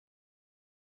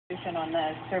On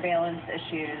the surveillance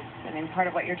issues. I mean, part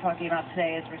of what you're talking about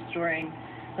today is restoring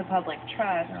the public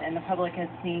trust, and the public has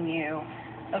seen you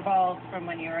evolve from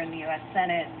when you were in the U.S.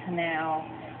 Senate to now,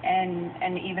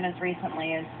 and even as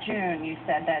recently as June, you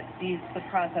said that the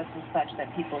process was such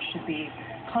that people should be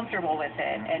comfortable with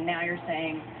it, and now you're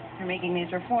saying you're making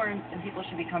these reforms and people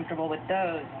should be comfortable with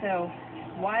those. So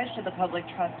why should the public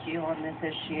trust you on this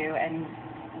issue, and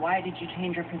why did you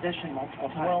change your position multiple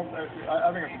times? Well,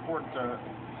 I think it's important to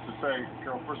say,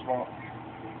 Carol, first of all,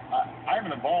 I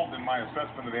haven't evolved in my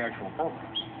assessment of the actual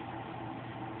programs.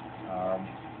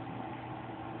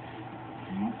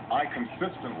 I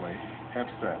consistently have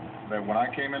said that when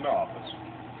I came into office,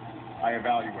 I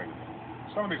evaluated them.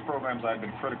 Some of these programs I had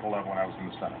been critical of when I was in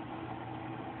the Senate.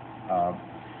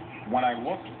 When I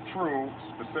looked through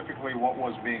specifically what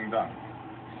was being done,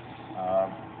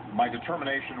 my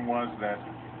determination was that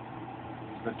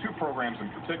the two programs in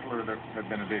particular that have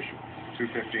been at issue,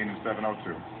 215 and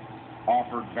 702,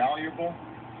 offered valuable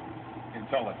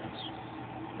intelligence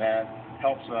that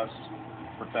helps us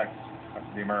protect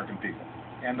the American people,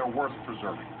 and they're worth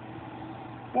preserving.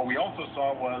 What we also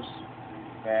saw was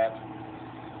that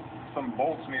some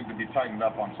bolts needed to be tightened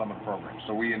up on some of the programs,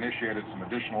 so we initiated some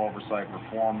additional oversight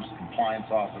reforms, compliance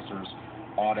officers,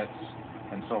 audits,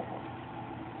 and so forth.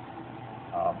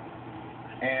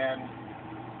 And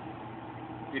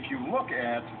if you look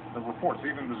at the reports,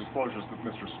 even the disclosures that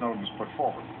Mr. Snowden's put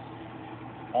forward,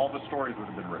 all the stories that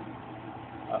have been written,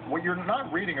 what you're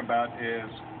not reading about is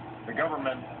the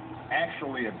government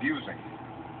actually abusing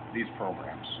these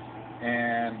programs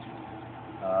and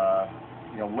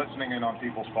listening in on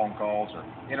people's phone calls or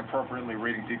inappropriately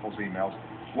reading people's emails.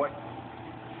 What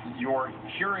you're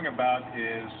hearing about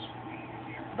is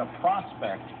the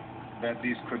prospect that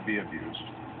these could be abused.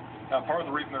 Now, part of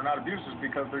the reason they're not abused is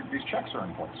because these checks are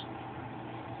in place.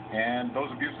 And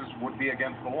those abuses would be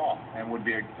against the law and would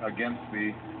be against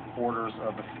the orders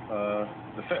of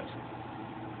the FISC.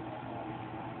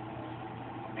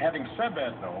 Having said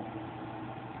that, though,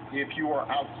 if you are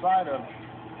outside of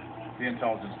the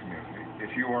intelligence community,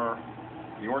 if you are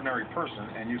the ordinary person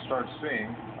and you start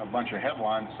seeing a bunch of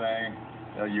headlines saying,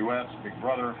 U.S., Big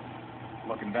Brother,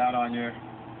 looking down on you,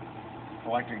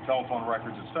 collecting telephone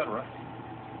records, etc.,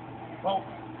 well,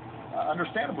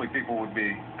 understandably, people would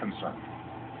be concerned.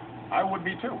 I would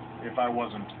be too if I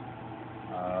wasn't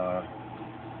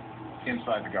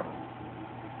inside the government.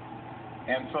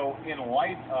 And so in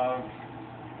light of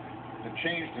the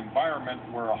changed environment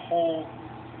where a whole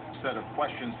set of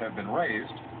questions have been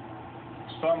raised,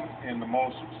 some in the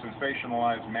most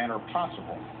sensationalized manner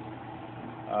possible,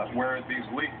 where these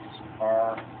leaks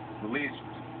are released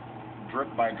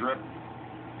drip by drip,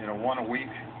 one a week,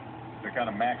 to kind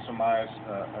of maximize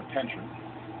attention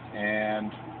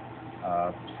and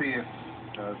see if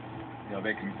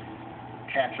they can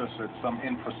catch us at some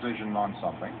imprecision on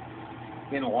something.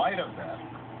 In light of that,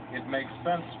 it makes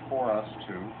sense for us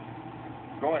to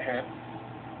go ahead,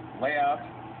 lay out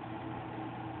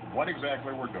what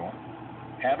exactly we're doing,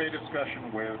 have a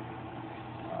discussion with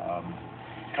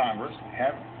Congress,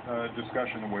 have a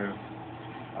discussion with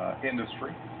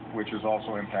industry, which is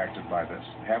also impacted by this,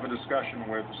 have a discussion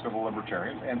with civil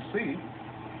libertarians, and see,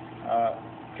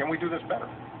 can we do this better?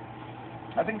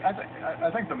 I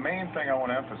think the main thing I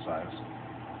want to emphasize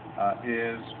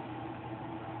is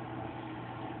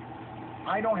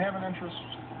I don't have an interest,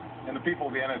 and the people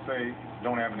of the NSA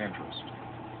don't have an interest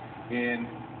in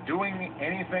doing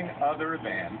anything other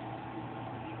than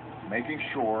making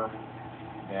sure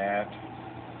that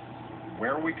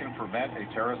where we can prevent a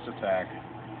terrorist attack,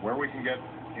 where we can get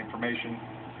information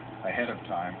ahead of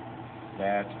time,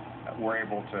 that we're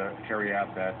able to carry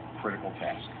out that critical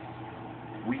task.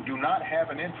 We do not have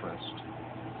an interest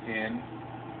in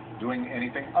doing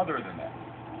anything other than that.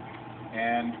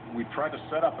 And we try to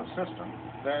set up a system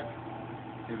that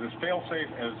is as fail-safe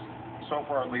as, so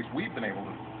far at least, we've been able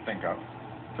to think of,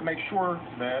 to make sure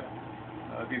that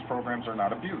these programs are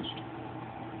not abused.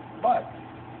 But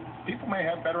people may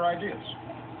have better ideas.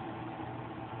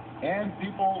 And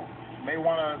people may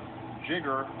want to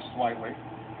jigger slightly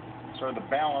sort of the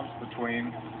balance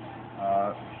between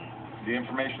the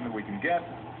information that we can get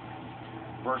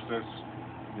versus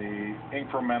the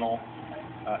incremental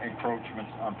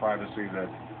encroachments on privacy that,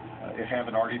 if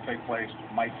haven't already taken place,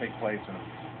 might take place in a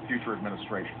future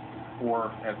administration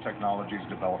or as technologies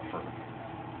develop further.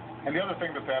 And the other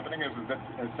thing that's happening is that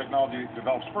as technology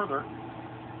develops further,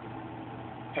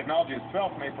 technology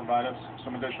itself may provide us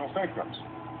some additional safeguards.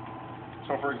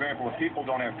 So, for example, if people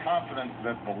don't have confidence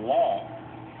that the law,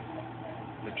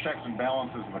 the checks and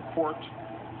balances of the court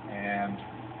and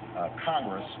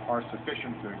Congress are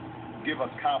sufficient to give us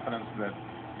confidence that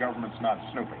government's not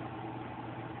snooping.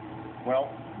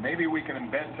 Well, maybe we can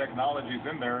embed technologies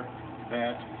in there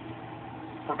that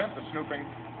prevent the snooping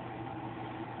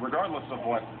regardless of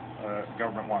what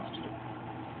government wants to do.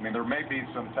 I mean, there may be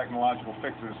some technological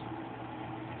fixes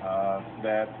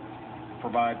that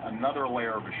provide another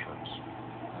layer of assurance.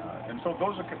 And so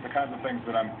those are the kinds of things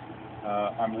that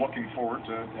I'm looking forward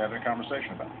to having a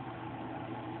conversation about.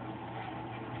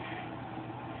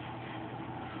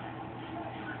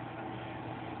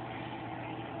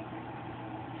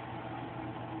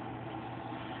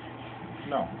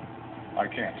 No, I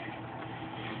can't.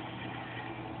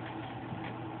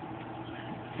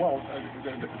 Well,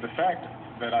 the fact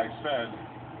that I said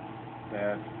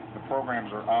that the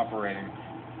programs are operating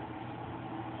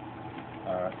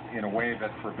in a way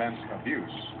that prevents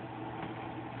abuse,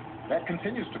 that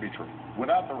continues to be true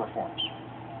without the reforms.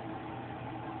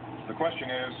 The question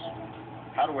is,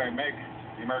 how do I make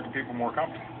the American people more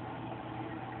comfortable?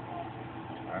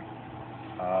 Right?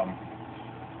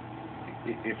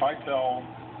 If I tell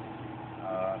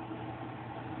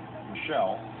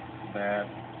Michelle that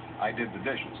I did the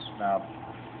dishes, now,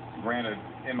 granted,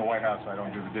 in the White House I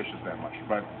don't do the dishes that much,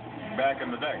 but back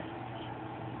in the day,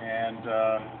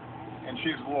 and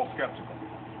she's a little skeptical.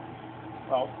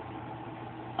 Well,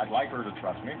 I'd like her to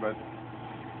trust me, but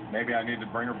maybe I need to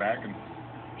bring her back and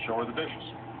show her the dishes,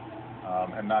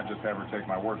 and not just have her take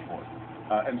my word for it.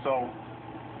 And so,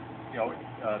 you know,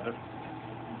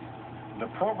 the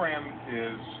program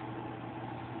is,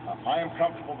 I am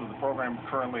comfortable that the program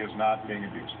currently is not being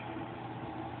abused.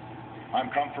 I'm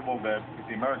comfortable that if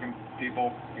the American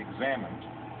people examined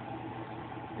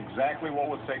exactly what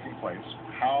was taking place,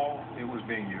 how it was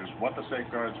being used, what the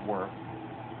safeguards were,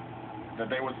 that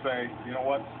they would say, you know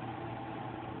what,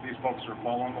 these folks are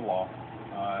following the law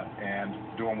and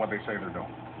doing what they say they're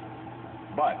doing.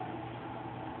 But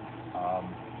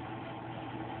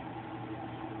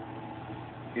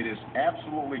it is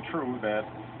absolutely true that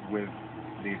with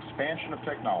the expansion of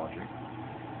technology,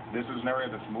 this is an area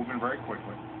that's moving very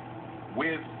quickly,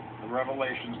 with the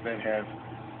revelations that have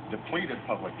depleted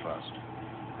public trust,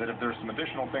 that if there's some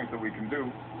additional things that we can do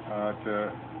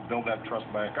to build that trust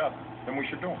back up, then we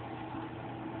should do them.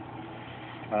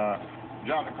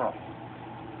 Jonathan Karl.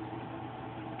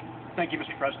 Thank you,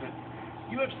 Mr. President.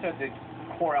 You have said that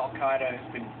core al-Qaeda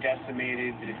has been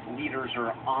decimated, that its leaders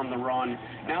are on the run.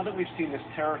 Now that we've seen this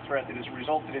terror threat that has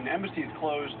resulted in embassies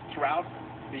closed throughout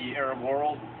the Arab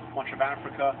world, much of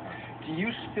Africa, do you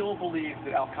still believe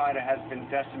that al-Qaeda has been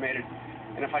decimated?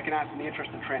 And if I can ask in the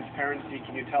interest of transparency,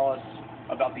 can you tell us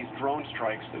about these drone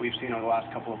strikes that we've seen over the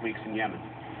last couple of weeks in Yemen?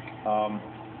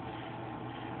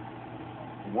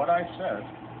 What I said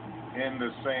in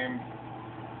the same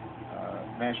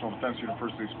National Defense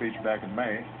University speech back in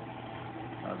May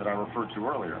that I referred to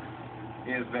earlier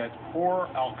is that core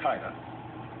al-Qaeda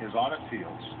is on its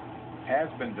heels, has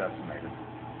been decimated.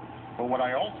 But what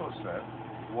I also said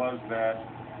was that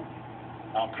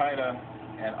al-Qaeda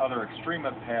and other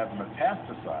extremists have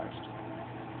metastasized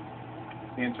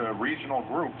into regional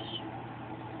groups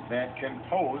that can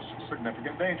pose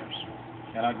significant dangers.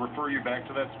 And I'd refer you back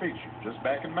to that speech just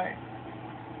back in May,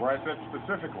 where I said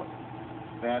specifically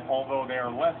that although they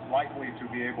are less likely to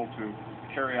be able to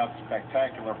carry out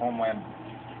spectacular homeland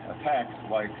attacks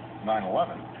like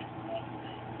 9/11,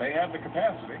 they have the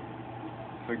capacity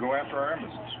to go after our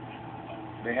embassies.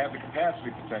 They have the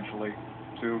capacity potentially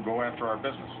to go after our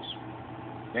businesses.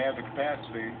 They have the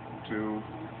capacity to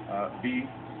be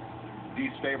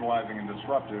destabilizing and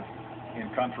disruptive in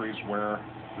countries where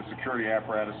the security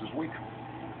apparatus is weak.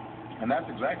 And that's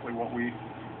exactly what we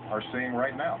are seeing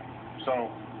right now. So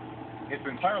it's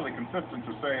entirely consistent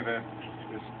to say that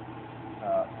this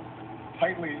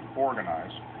tightly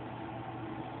organized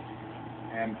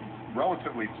and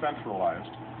relatively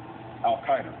centralized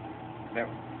al-Qaeda that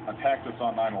attacked us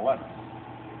on 9/11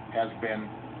 has been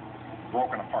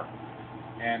broken apart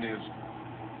and is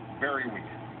very weak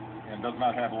and does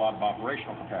not have a lot of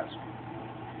operational capacity.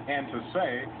 And to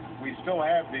say we still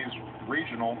have these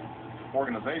regional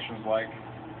organizations like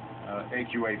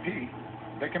AQAP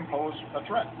that can pose a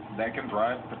threat, that can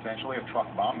drive potentially a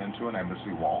truck bomb into an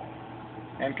embassy wall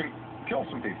and can kill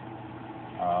some people.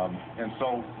 And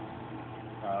so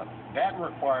that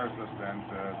requires us then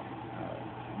to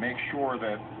make sure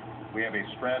that we have a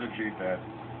strategy that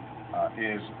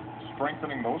is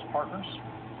strengthening those partners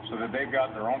so that they've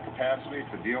got their own capacity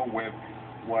to deal with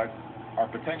what are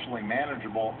potentially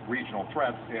manageable regional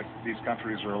threats if these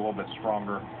countries are a little bit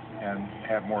stronger and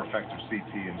have more effective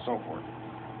CT and so forth.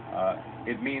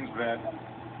 It means that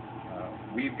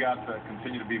we've got to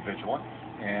continue to be vigilant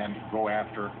and go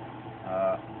after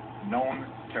known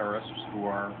terrorists who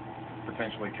are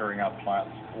potentially carrying out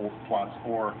plots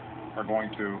or are going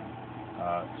to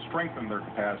strengthen their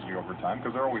capacity over time,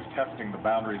 because they're always testing the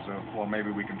boundaries of, well,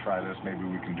 maybe we can try this, maybe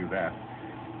we can do that.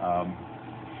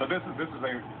 So this is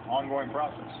an ongoing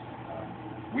process.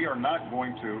 We are not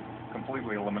going to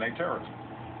completely eliminate terrorism.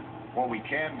 What we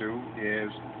can do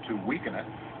is to weaken it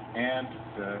and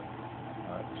to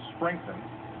strengthen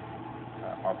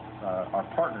our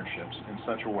partnerships in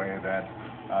such a way that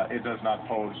it does not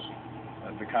pose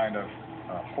the kind of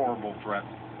horrible threat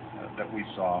that we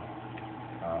saw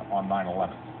on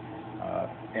 9/11.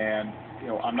 And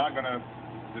I'm not going to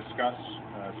discuss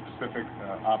specific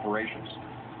operations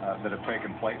that have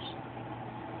taken place.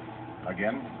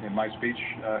 Again, in my speech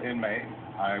in May,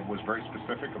 I was very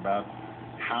specific about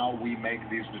how we make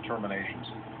these determinations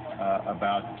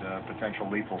about potential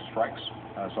lethal strikes.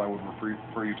 So I would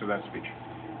refer you to that speech.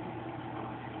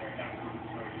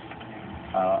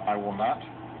 I will not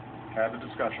have a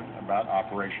discussion about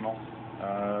operational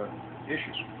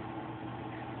issues.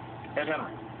 Ed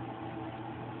Henry.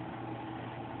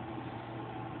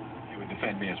 You would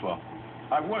defend me as well?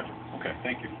 I would. Okay,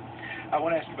 thank you. I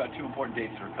want to ask you about two important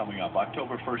dates that are coming up.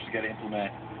 October 1st, you got to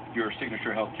implement your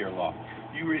signature health care law.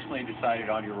 You recently decided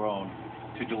on your own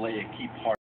to delay a key part